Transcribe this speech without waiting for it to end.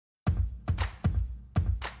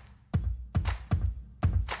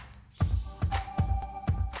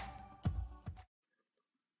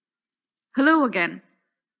Hello again.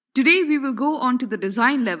 Today we will go on to the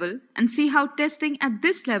design level and see how testing at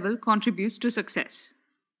this level contributes to success.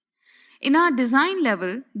 In our design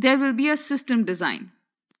level, there will be a system design.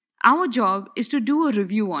 Our job is to do a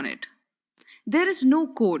review on it. There is no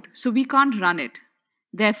code, so we can't run it.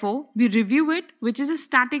 Therefore, we review it, which is a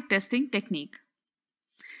static testing technique.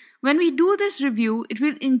 When we do this review, it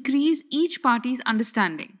will increase each party's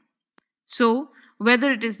understanding. So,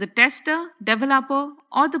 whether it is the tester, developer,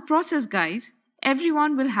 or the process guys,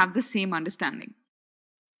 everyone will have the same understanding.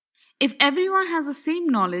 If everyone has the same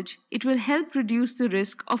knowledge, it will help reduce the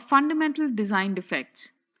risk of fundamental design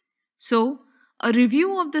defects. So, a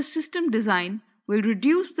review of the system design will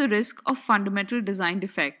reduce the risk of fundamental design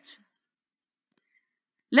defects.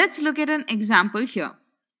 Let's look at an example here.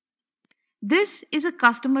 This is a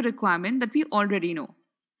customer requirement that we already know.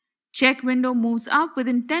 Check window moves up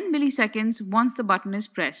within 10 milliseconds once the button is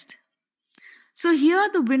pressed. So here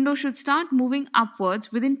the window should start moving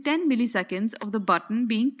upwards within 10 milliseconds of the button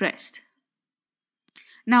being pressed.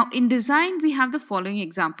 Now in design we have the following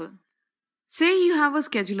example. Say you have a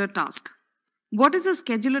scheduler task. What is a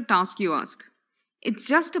scheduler task, you ask? It's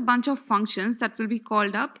just a bunch of functions that will be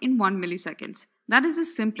called up in 1 millisecond. That is the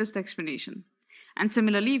simplest explanation. And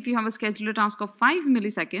similarly, if you have a scheduler task of 5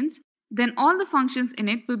 milliseconds, then all the functions in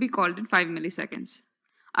it will be called in 5 milliseconds.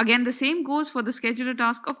 Again, the same goes for the scheduler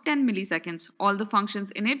task of 10 milliseconds. All the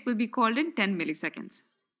functions in it will be called in 10 milliseconds.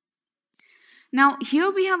 Now,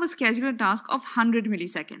 here we have a scheduler task of 100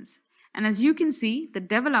 milliseconds. And as you can see, the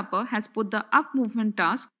developer has put the up movement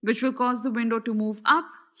task, which will cause the window to move up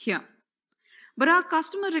here. But our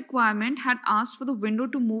customer requirement had asked for the window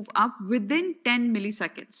to move up within 10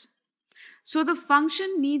 milliseconds. So the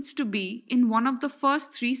function needs to be in one of the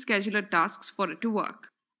first 3 scheduler tasks for it to work.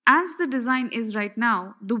 As the design is right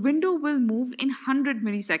now, the window will move in 100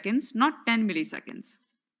 milliseconds, not 10 milliseconds.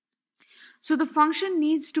 So the function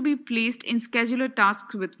needs to be placed in scheduler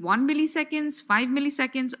tasks with 1 milliseconds, 5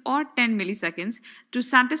 milliseconds, or 10 milliseconds to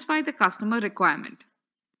satisfy the customer requirement.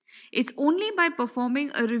 It's only by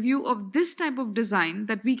performing a review of this type of design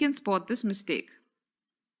that we can spot this mistake.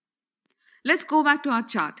 Let's go back to our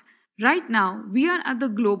chart. Right now, we are at the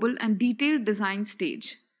global and detailed design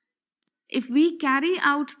stage. If we carry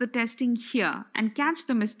out the testing here and catch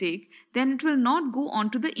the mistake, then it will not go on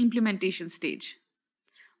to the implementation stage.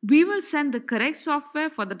 We will send the correct software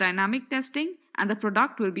for the dynamic testing and the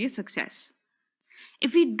product will be a success.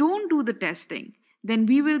 If we don't do the testing, then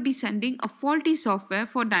we will be sending a faulty software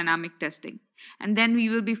for dynamic testing, and then we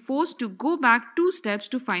will be forced to go back 2 steps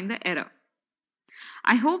to find the error.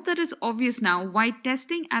 I hope that is obvious now why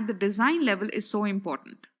testing at the design level is so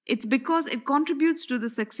important. It's because it contributes to the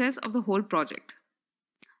success of the whole project.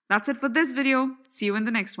 That's it for this video. See you in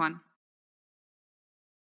the next one.